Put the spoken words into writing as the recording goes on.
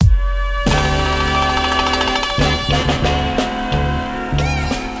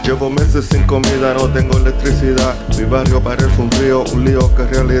Llevo meses sin comida, no tengo electricidad. Mi barrio parece un río, un lío que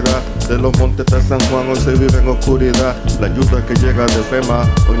es realidad. De los montes de San Juan hoy se vive en oscuridad. La ayuda que llega de FEMA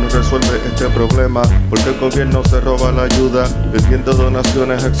hoy no resuelve este problema, porque el gobierno se roba la ayuda, vendiendo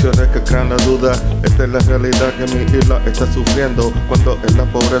donaciones, acciones que crean la duda. Esta es la realidad que mi isla está sufriendo, cuando es la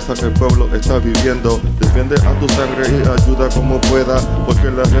pobreza que el pueblo está viviendo. Defiende a tu sangre y ayuda como pueda, porque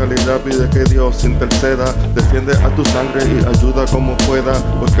la realidad pide que Dios interceda. Defiende a tu sangre y ayuda como pueda,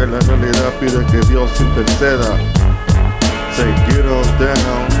 porque la realidad pide que Dios interceda. Say get on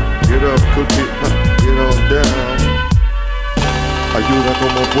down, get up Coo-Kee, get on down. Ayuda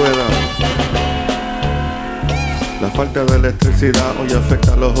como pueda. La falta de electricidad hoy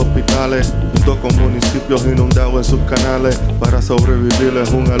afecta a los hospitales, junto con municipios inundados en sus canales. Para sobrevivir es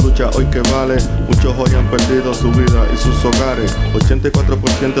una lucha hoy que vale. Muchos hoy han perdido su vida y sus hogares.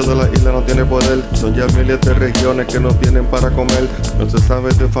 84% de la isla no tiene poder. Son ya miles de regiones que no tienen para comer. No se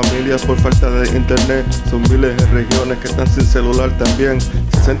sabe de familias por falta de internet. Son miles de regiones que están sin celular también.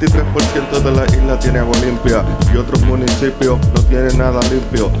 63% de la isla tiene agua limpia y otros municipios no tienen nada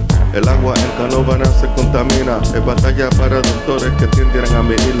limpio. El agua en Canóvana se contamina. Es batalla para doctores que atienden a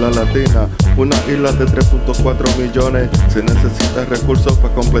mi isla latina. Una isla de 3.4 millones. Se necesitan recursos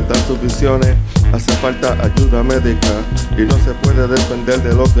para completar sus visiones. Hace falta ayuda médica y no se puede depender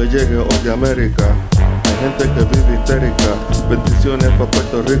de lo que llegue hoy de América. Hay gente que vive histérica. Bendiciones para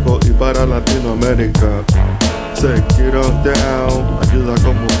Puerto Rico y para Latinoamérica. Say get on down, ayuda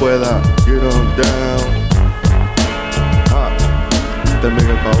como pueda, get on down. Este es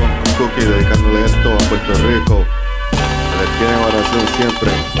Miguel Pabon con Coo-Kee, dedicándole esto a Puerto Rico. Que les tiene oración siempre.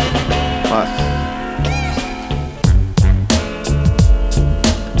 Paz.